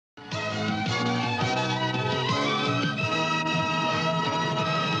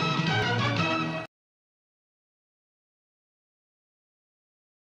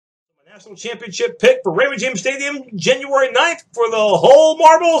National championship pick for Raymond James Stadium, January 9th for the whole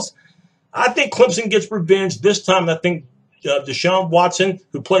marbles. I think Clemson gets revenge this time. I think DeShaun Watson,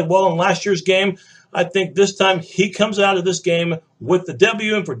 who played well in last year's game, I think this time he comes out of this game with the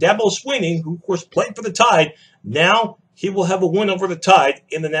W. And for Dabo Swinney, who of course played for the Tide, now he will have a win over the Tide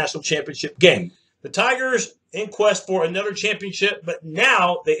in the national championship game. The Tigers in quest for another championship, but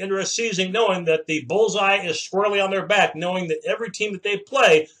now they enter a season knowing that the bullseye is squarely on their back, knowing that every team that they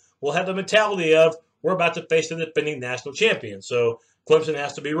play will have the mentality of, we're about to face the defending national champion. So Clemson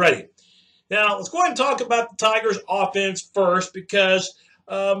has to be ready. Now, let's go ahead and talk about the Tigers' offense first because,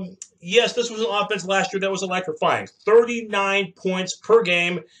 yes, this was an offense last year that was electrifying. 39 points per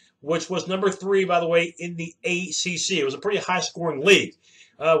game, which was number 3, by the way, in the A.C.C. It was a pretty high-scoring league.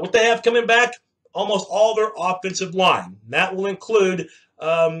 What they have coming back, almost all their offensive line. That will include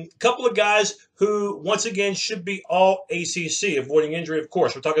a couple of guys who, once again, should be all ACC, avoiding injury, of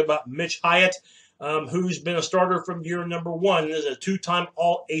course. We're talking about Mitch Hyatt, who's been a starter from year number 1 and is a 2-time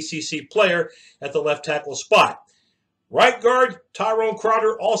all-ACC player at the left tackle spot. Right guard, Tyrone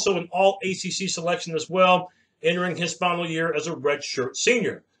Crowder, also an all-ACC selection as well, entering his final year as a redshirt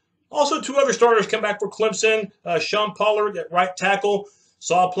senior. Also, 2 other starters come back for Clemson. Sean Pollard at right tackle,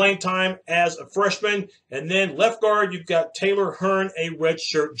 saw playing time as a freshman. And then left guard, you've got Taylor Hearn, a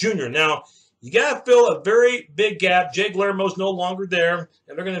redshirt junior. Now, you got to fill a very big gap. Jay Glaremo's no longer there,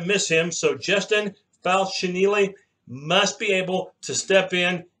 and they're going to miss him. So Justin Falchinelli must be able to step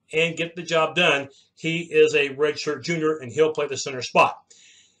in and get the job done. He is a redshirt junior, and he'll play the center spot.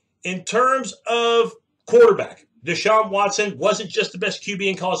 In terms of quarterback, DeShaun Watson wasn't just the best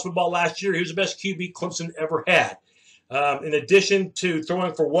QB in college football last year. He was the best QB Clemson ever had. In addition to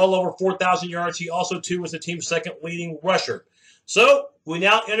throwing for well over 4,000 yards, he also, too, was the team's second leading rusher. So we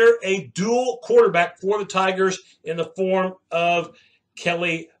now enter a dual quarterback for the Tigers in the form of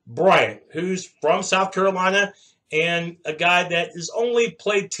Kelly Bryant, who's from South Carolina and a guy that has only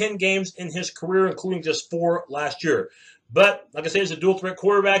played 10 games in his career, including just 4 last year. But, like I say, he's a dual-threat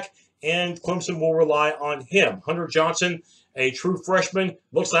quarterback, and Clemson will rely on him. Hunter Johnson, a true freshman,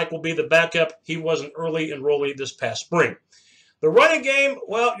 looks like will be the backup. He was an early enrollee this past spring. The running game,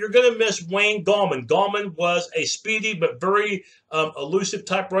 well, you're going to miss Wayne Gallman. Gallman was a speedy but very elusive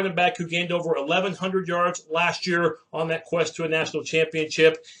type running back who gained over 1,100 yards last year on that quest to a national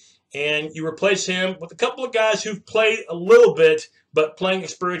championship. And you replace him with a couple of guys who've played a little bit, but playing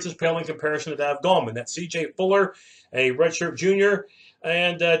experience is pale in comparison to that of Gallman. That's C.J. Fuller, a redshirt junior,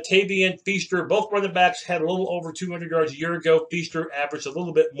 and Tavian Feaster. Both running backs had a little over 200 yards a year ago. Feaster averaged a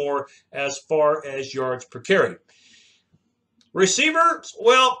little bit more as far as yards per carry. Receivers,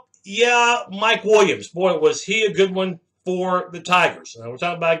 well, yeah, Mike Williams. Boy, was he a good one for the Tigers. We're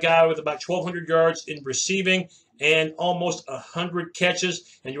talking about a guy with about 1,200 yards in receiving and almost 100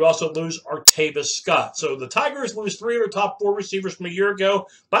 catches, and you also lose Artavis Scott. So the Tigers lose 3 of their top 4 receivers from a year ago,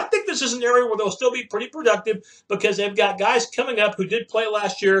 but I think this is an area where they'll still be pretty productive because they've got guys coming up who did play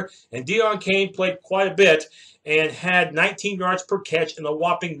last year, and Deon Cain played quite a bit and had 19 yards per catch and a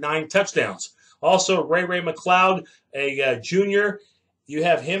whopping 9 touchdowns. Also, Ray McLeod, a junior, you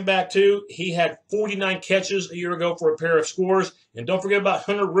have him back too. He had 49 catches a year ago for a pair of scores. And don't forget about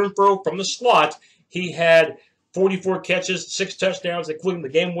Hunter Renfrow from the slot. He had 44 catches, 6 touchdowns, including the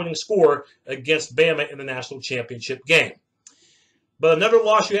game-winning score against Bama in the national championship game. But another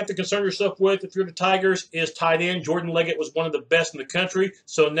loss you have to concern yourself with if you're the Tigers is tight end. Jordan Leggett was one of the best in the country.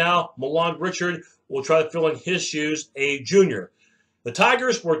 So now Milan Richard will try to fill in his shoes, a junior. The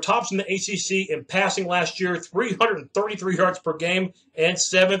Tigers were tops in the ACC in passing last year, 333 yards per game, and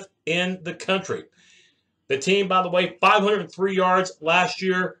 7th in the country. The team, by the way, 503 yards last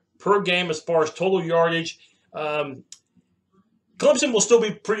year per game as far as total yardage. Clemson will still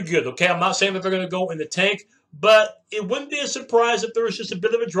be pretty good, okay? I'm not saying that they're going to go in the tank, but it wouldn't be a surprise if there was just a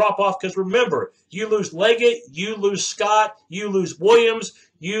bit of a drop-off because remember, you lose Leggett, you lose Scott, you lose Williams,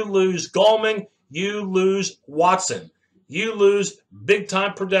 you lose Gallman, you lose Watson. You lose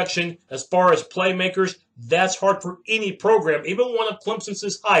big-time production as far as playmakers. That's hard for any program, even one of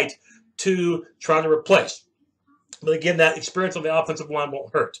Clemson's height, to try to replace. But again, that experience on the offensive line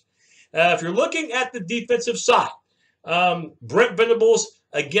won't hurt. If you're looking at the defensive side, Brent Venables,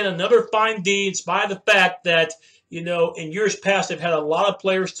 again, another fine D in spite of the fact that, you know, in years past, they've had a lot of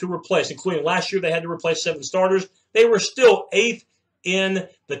players to replace, including last year they had to replace 7 starters. They were still 8th in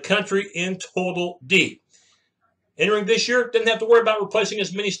the country in total D. Entering this year, didn't have to worry about replacing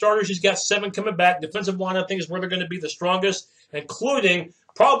as many starters. He's got 7 coming back. Defensive line, I think, is where they're going to be the strongest, including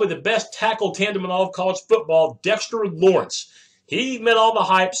probably the best tackle tandem in all of college football, Dexter Lawrence. He met all the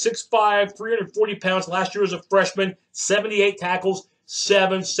hype, 6'5", 340 pounds last year as a freshman, 78 tackles,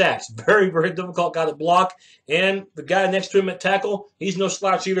 7 sacks. Very, very difficult guy to block. And the guy next to him at tackle, he's no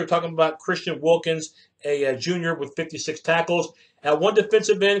slouch either. Talking about Christian Wilkins, a junior with 56 tackles. At one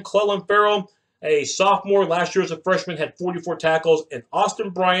defensive end, Clellan Ferrell, a sophomore, last year as a freshman, had 44 tackles. And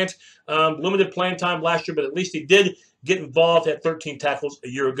Austin Bryant, limited playing time last year, but at least he did get involved at 13 tackles a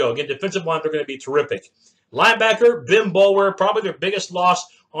year ago. Again, defensive line, they're going to be terrific. Linebacker, Ben Boulware, probably their biggest loss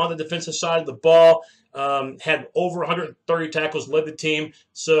on the defensive side of the ball. Had over 130 tackles, led the team,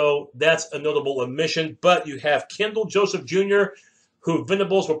 so that's a notable omission. But you have Kendall Joseph Jr., who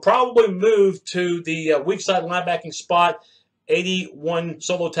Venables will probably move to the weak side linebacking spot. 81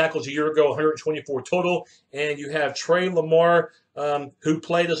 solo tackles a year ago, 124 total. And you have Trey Lamar, who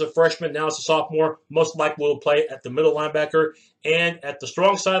played as a freshman, now as a sophomore, most likely will play at the middle linebacker. And at the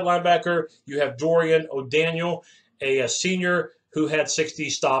strong side linebacker, you have Dorian O'Daniel, a senior who had 60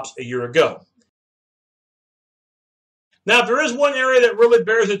 stops a year ago. Now, if there is one area that really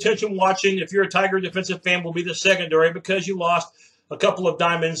bears attention watching, if you're a Tiger defensive fan, will be the secondary, because you lost a couple of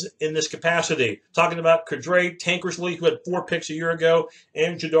diamonds in this capacity. Talking about Kadre Tankersley, who had 4 picks a year ago,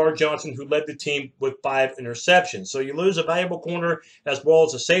 and Jadar Johnson, who led the team with 5 interceptions. So you lose a valuable corner as well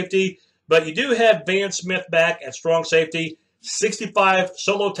as a safety, but you do have Van Smith back at strong safety, 65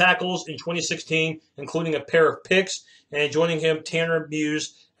 solo tackles in 2016, including a pair of picks, and joining him, Tanner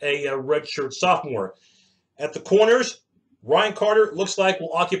Muse, a redshirt sophomore. At the corners, Ryan Carter looks like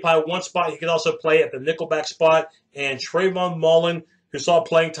will occupy one spot. He can also play at the nickelback spot. And Trayvon Mullen, who saw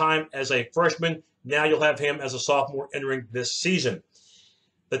playing time as a freshman, now you'll have him as a sophomore entering this season.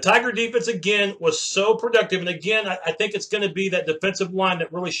 The Tiger defense, again, was so productive. And again, I think it's going to be that defensive line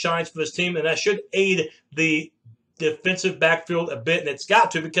that really shines for this team. And that should aid the defensive backfield a bit. And it's got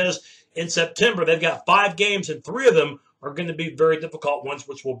to, because in September, they've got 5 games, and 3 of them are going to be very difficult ones,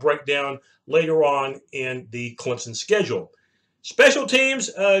 which we'll break down later on in the Clemson schedule. Special teams,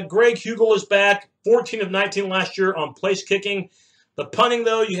 Greg Hugel is back, 14 of 19 last year on place kicking. The punting,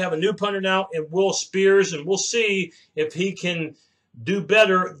 though, you have a new punter now in Will Spears, and we'll see if he can do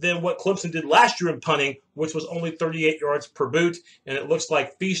better than what Clemson did last year in punting, which was only 38 yards per boot. And it looks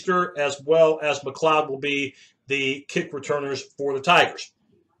like Feaster as well as McLeod will be the kick returners for the Tigers.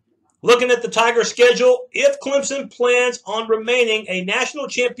 Looking at the Tiger schedule, if Clemson plans on remaining a national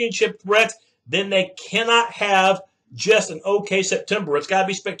championship threat, then they cannot have just an okay September. It's got to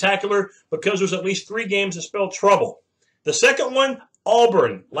be spectacular, because there's at least 3 games that spell trouble. The second one,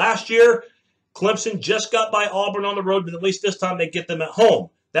 Auburn. Last year, Clemson just got by Auburn on the road, but at least this time they get them at home.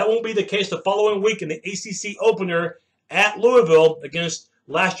 That won't be the case the following week in the A.C.C. opener at Louisville against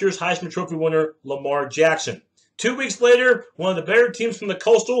last year's Heisman Trophy winner Lamar Jackson. 2 weeks later, one of the better teams from the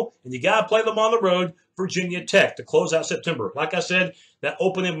Coastal, and you got to play them on the road, Virginia Tech, to close out September. Like I said, that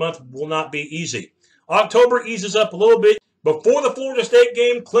opening month will not be easy. October eases up a little bit. Before the Florida State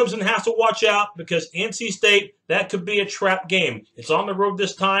game, Clemson has to watch out, because NC State, that could be a trap game. It's on the road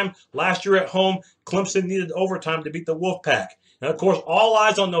this time. Last year at home, Clemson needed overtime to beat the Wolfpack. And, of course, all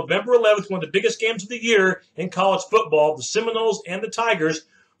eyes on November 11th, one of the biggest games of the year in college football, the Seminoles and the Tigers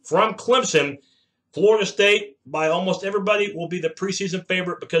from Clemson. Florida State, by almost everybody, will be the preseason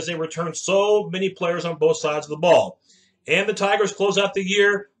favorite, because they return so many players on both sides of the ball. And the Tigers close out the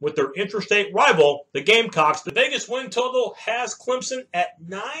year with their interstate rival, the Gamecocks. The Vegas win total has Clemson at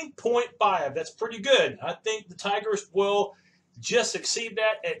 9.5. That's pretty good. I think the Tigers will just exceed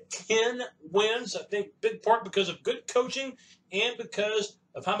that at 10 wins. I think big part because of good coaching and because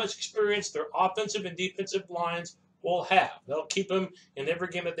of how much experience their offensive and defensive lines will have. They'll keep them in every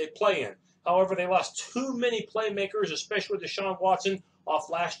game that they play in. However, they lost too many playmakers, especially DeShaun Watson, off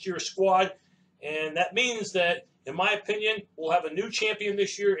last year's squad. And that means that, in my opinion, we'll have a new champion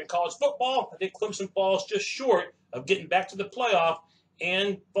this year in college football. I think Clemson falls just short of getting back to the playoff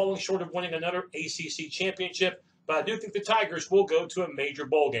and falling short of winning another A.C.C. championship. But I do think the Tigers will go to a major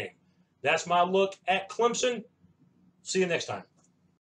bowl game. That's my look at Clemson. See you next time.